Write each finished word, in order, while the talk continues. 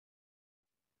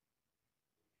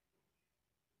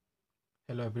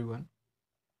Hello everyone.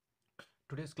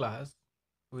 Today's class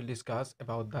we will discuss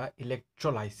about the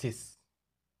electrolysis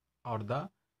or the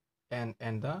and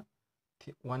the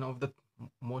one of the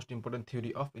most important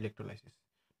theory of electrolysis.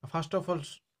 Now, first of all,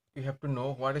 you have to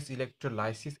know what is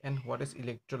electrolysis and what is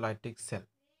electrolytic cell.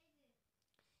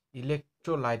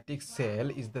 Electrolytic cell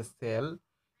is the cell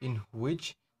in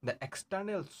which the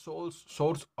external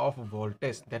source of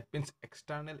voltage, that means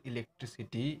external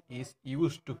electricity, is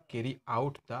used to carry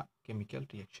out the chemical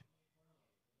reaction.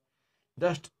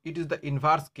 Just it is the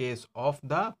inverse case of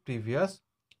the previous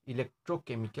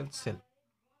electrochemical cell.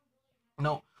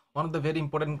 Now, one of the very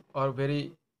important or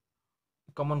very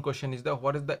common question is the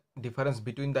what is the difference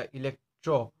between the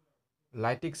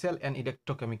electrolytic cell and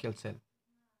electrochemical cell?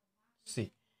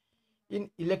 See,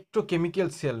 in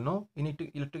electrochemical cell,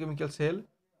 electrochemical cell,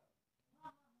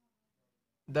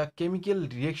 the chemical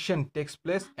reaction takes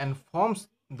place and forms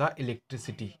the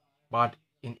electricity. But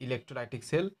in electrolytic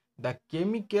cell, the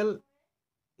chemical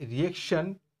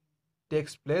reaction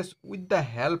takes place with the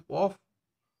help of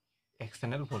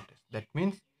external voltage. That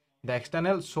means the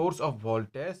external source of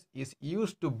voltage is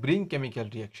used to bring chemical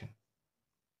reaction.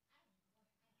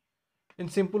 In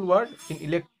simple word, in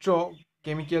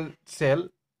electrochemical cell,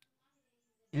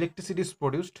 electricity is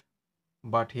produced,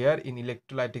 but here in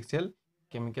electrolytic cell,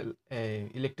 chemical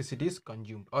electricity is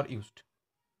consumed or used.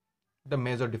 The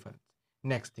major difference.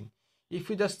 Next thing, if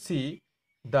you just see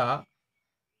the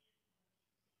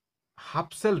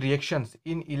half cell reactions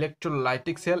in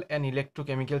electrolytic cell and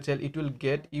electrochemical cell,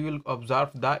 you will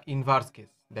observe the inverse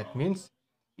case. That means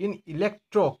in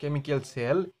electrochemical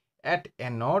cell at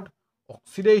anode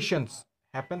oxidations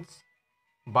happens,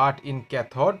 but in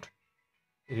cathode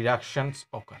reductions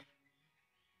occur.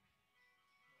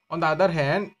 On the other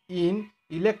hand, in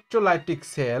electrolytic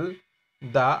cell,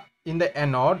 in the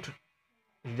anode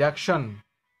reaction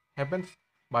happens,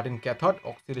 but in cathode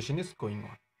oxidation is going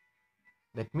on.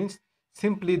 That means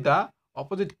simply the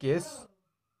opposite case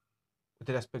with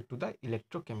respect to the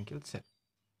electrochemical cell.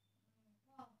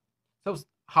 So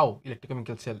how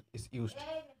electrochemical cell is used?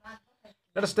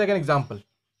 Let us take an example.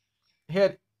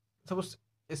 Here, suppose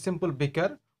a simple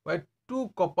beaker where two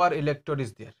copper electrode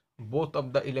is there. Both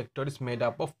of the electrode is made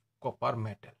up of copper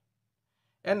metal.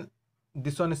 And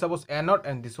this one is suppose anode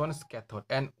and this one is cathode.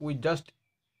 And we just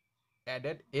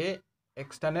added a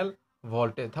external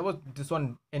voltage. Suppose this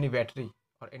one any battery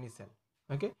or any cell.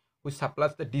 Okay, which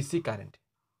supplies the DC current.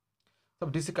 So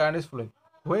DC current is flowing.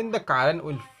 When the current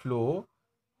will flow,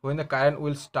 when the current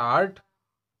will start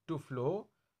to flow,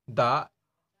 the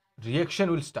reaction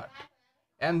will start.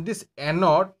 And this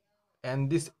anode, that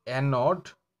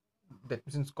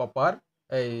means copper,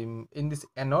 in this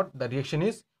anode, the reaction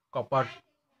is copper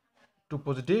 2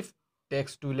 positive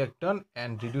takes 2 electron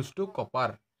and reduced to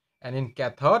copper. And in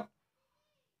cathode,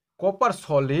 copper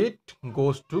solid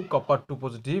goes to copper 2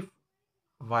 positive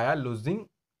via losing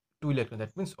 2 electrons.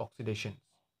 That means oxidation.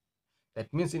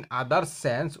 That means in other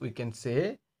sense we can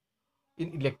say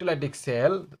in electrolytic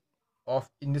cell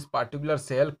in this particular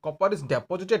cell, copper is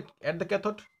deposited at the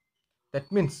cathode. That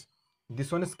means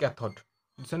this one is cathode,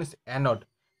 this one is anode.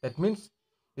 That means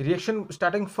reaction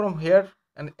starting from here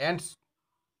and ends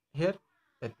here.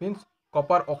 That means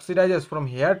copper oxidizes from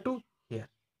here to here.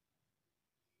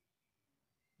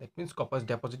 That means copper is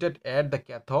deposited at the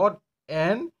cathode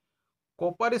and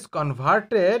copper is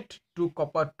converted to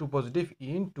copper 2 positive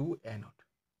into anode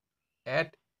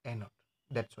at anode.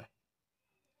 That's why.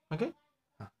 Okay.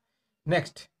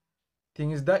 Next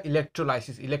thing is the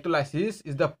electrolysis. Electrolysis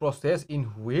is the process in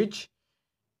which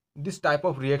this type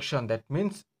of reaction, that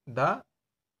means the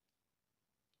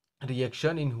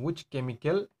reaction in which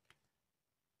electrolysis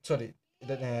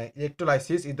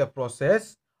is the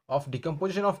process of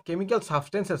decomposition of chemical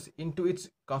substances into its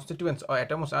constituents or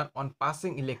atoms on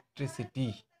passing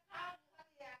electricity.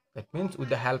 That means with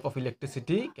the help of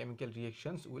electricity, chemical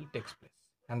reactions will take place,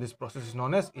 and this process is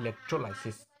known as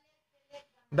electrolysis.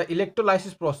 The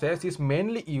electrolysis process is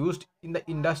mainly used in the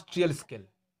industrial scale.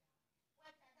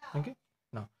 Okay.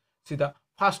 Now, see the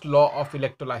first law of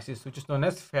electrolysis, which is known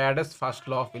as Faraday's first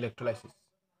law of electrolysis.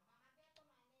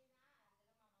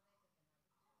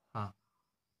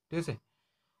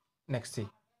 Next, see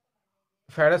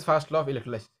Faraday's first law of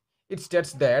electrolysis. It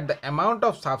states that the amount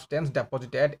of substance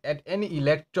deposited at any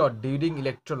electrode during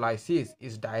electrolysis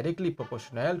is directly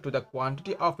proportional to the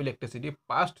quantity of electricity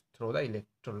passed through the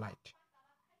electrolyte.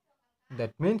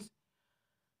 That means,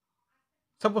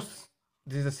 suppose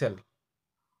this is a cell,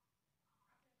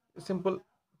 a simple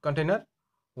container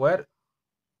where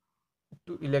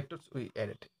two electrodes we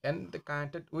added and they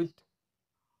connected with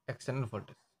external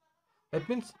voltage. That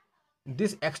means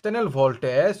this external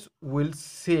voltage will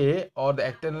say, or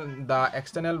the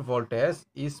external voltage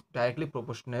is directly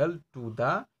proportional to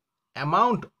the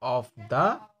amount of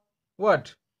the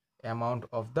what amount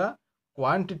of the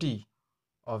quantity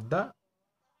of the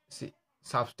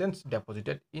substance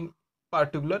deposited in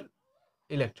particular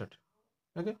electrode.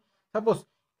 Okay, suppose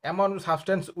amount of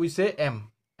substance we say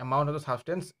m, amount of the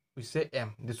substance we say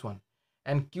m, this one,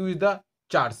 and q is the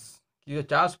charge, q is the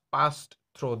charge passed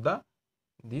through the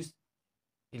this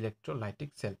electrolytic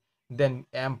cell, then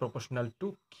m proportional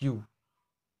to q.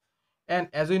 And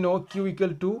as we know, q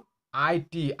equal to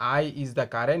it, I is the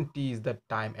current, t is the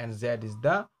time, and z is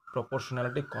the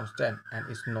proportionality constant, and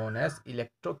is known as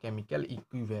electrochemical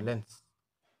equivalence.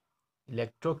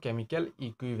 Electrochemical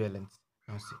equivalence.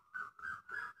 Now see,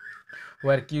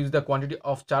 where q is the quantity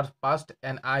of charge passed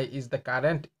and I is the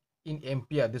current in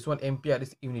ampere, this one ampere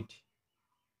is unit,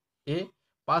 a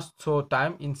passed through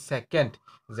time in second,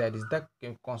 z is the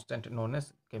constant known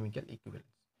as chemical equivalence.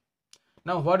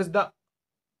 Now what is the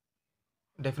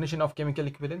definition of chemical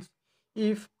equivalence?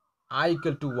 If I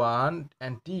equal to 1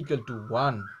 and t equal to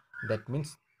 1, that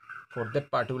means for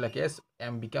that particular case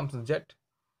m becomes z.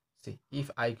 See, if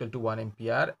I equal to 1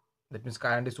 ampere, that means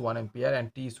current is 1 ampere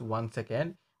and t is 1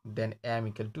 second, then m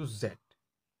equal to z,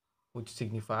 which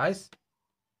signifies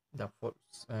the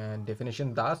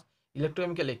definition. Thus,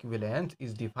 electrochemical equivalence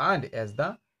is defined as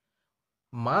the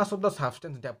mass of the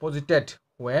substance deposited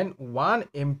when 1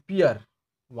 ampere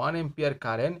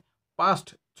current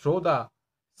passed through the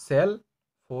cell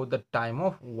for the time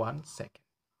of 1 second.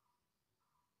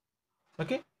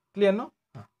 Okay, clear now?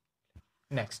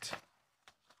 Next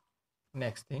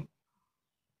thing,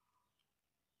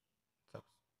 so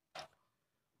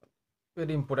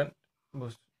very important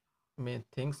main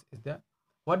things is that,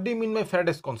 what do you mean by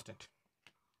Faraday's constant?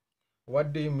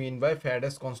 What do you mean by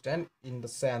Faraday's constant in the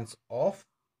sense of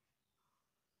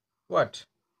what?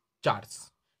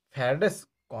 Charge. Faraday's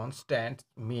constant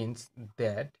means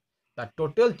that the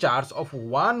total charge of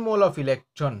 1 mole of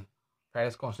electron,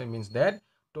 Faraday's constant means that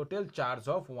total charge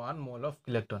of 1 mole of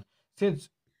electron. Since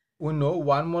we know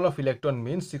 1 mole of electron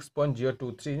means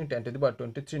 6.023 into 10 to the power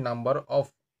 23 number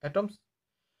of atoms,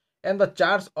 and the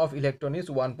charge of electron is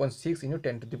 1.6 into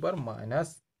 10 to the power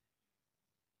minus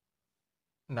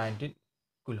 19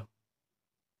 coulomb.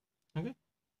 Okay,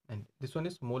 and this one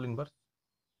is mole inverse,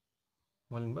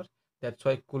 that's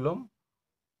why coulomb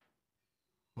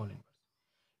mole inverse.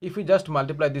 If we just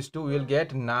multiply these two, we will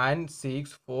get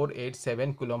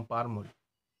 96487 coulomb per mole.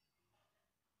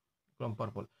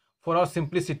 For our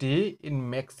simplicity, in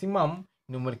maximum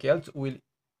numericals, we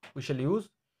shall use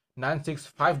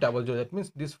 96500. That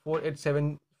means this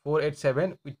 487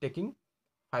 we taking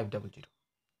 500.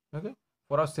 Okay,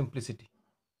 for our simplicity.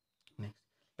 Next,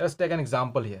 let's take an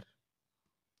example here.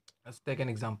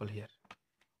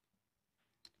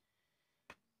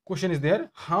 Question is there: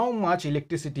 how much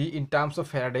electricity in terms of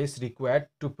Faraday is required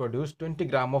to produce 20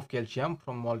 gram of calcium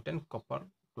from molten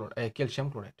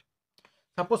calcium chloride?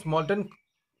 Suppose molten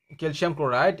calcium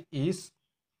chloride is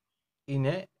in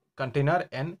a container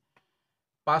and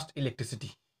passed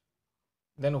electricity,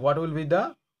 then what will be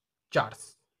the charge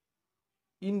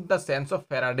in the sense of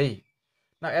Faraday?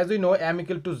 Now, as we know, m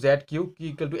equal to zq, q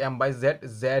equal to m by z.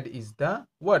 Z is the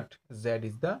what? Z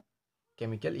is the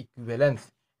chemical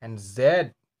equivalence, and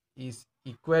z is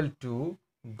equal to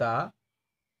the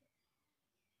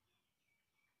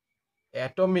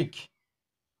atomic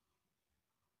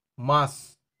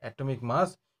mass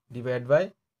divided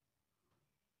by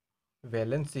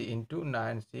valency into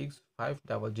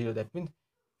 96500. That means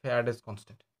Faraday's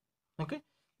constant. Okay,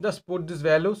 just put these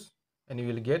values and you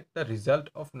will get the result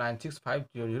of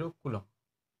 96500 coulomb.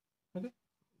 Okay,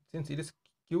 since it is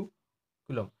q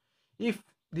coulomb. If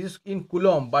this is in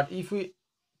coulomb, but if we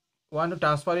want to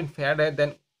transfer in Faraday,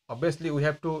 then obviously we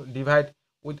have to divide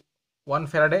with 1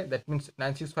 Faraday. That means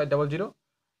 96500.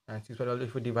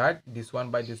 If we divide this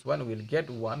one by this one, we will get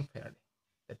 1 Faraday.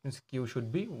 That means q should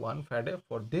be 1 Faraday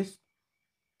for this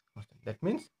constant. That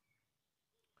means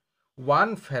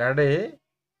 1 Faraday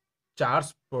charge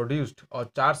produced or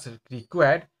charge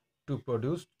required to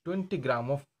produce 20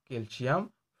 gram of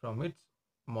calcium from its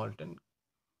molten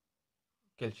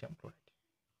calcium chloride.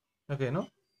 Okay, no?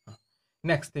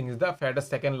 Next thing is the Faraday's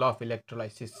second law of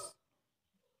electrolysis.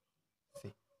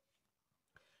 See,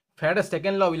 Faraday's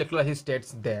second law of electrolysis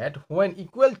states that when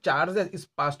equal charges is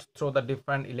passed through the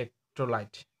different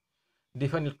electrolyte,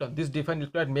 this different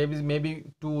electrolyte maybe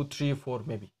 2, 3, 4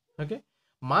 maybe. Okay,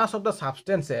 mass of the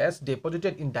substances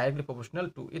deposited in directly proportional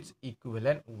to its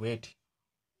equivalent weight.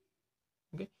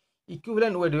 Okay,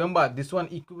 equivalent weight, remember this one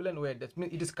equivalent weight, that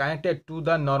means it is connected to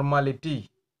the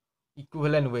normality.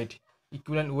 equivalent weight.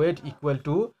 Equivalent weight equal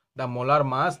to the molar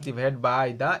mass divided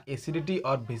by the acidity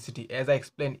or basicity, as I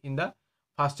explained in the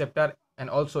first chapter and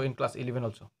also in class 11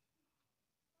 also.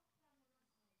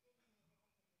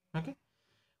 Okay,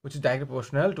 which is directly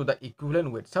proportional to the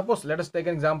equivalent weight. Suppose let us take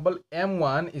an example.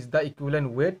 M1 is the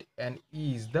equivalent weight and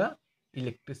E is the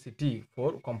electricity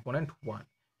for component 1.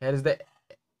 Here is the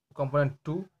component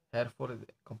 2, here for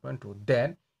component 2.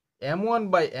 Then M1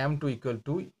 by M2 equal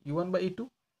to E1 by E2,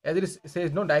 as it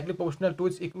says no, directly proportional to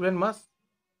its equivalent mass.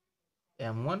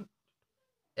 M1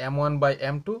 by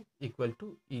M2 equal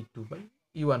to E2 by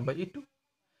E1 by E2.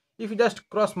 If you just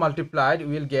cross multiplied,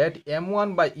 we will get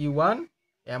M1 by E1,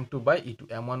 M2 by E2,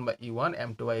 M1 by E1,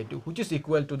 M2 by E2, which is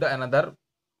equal to the another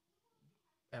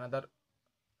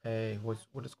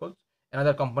what is called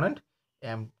another component,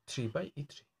 M3 by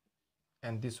E3,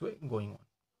 and this way going on.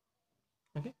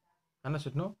 Okay,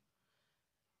 understood? No.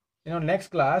 In our next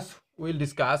class, we will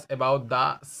discuss about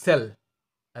the cell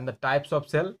and the types of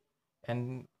cell,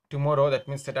 and tomorrow, that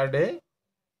means Saturday,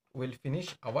 we'll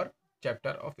finish our chapter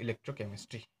of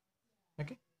electrochemistry.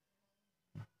 Okay.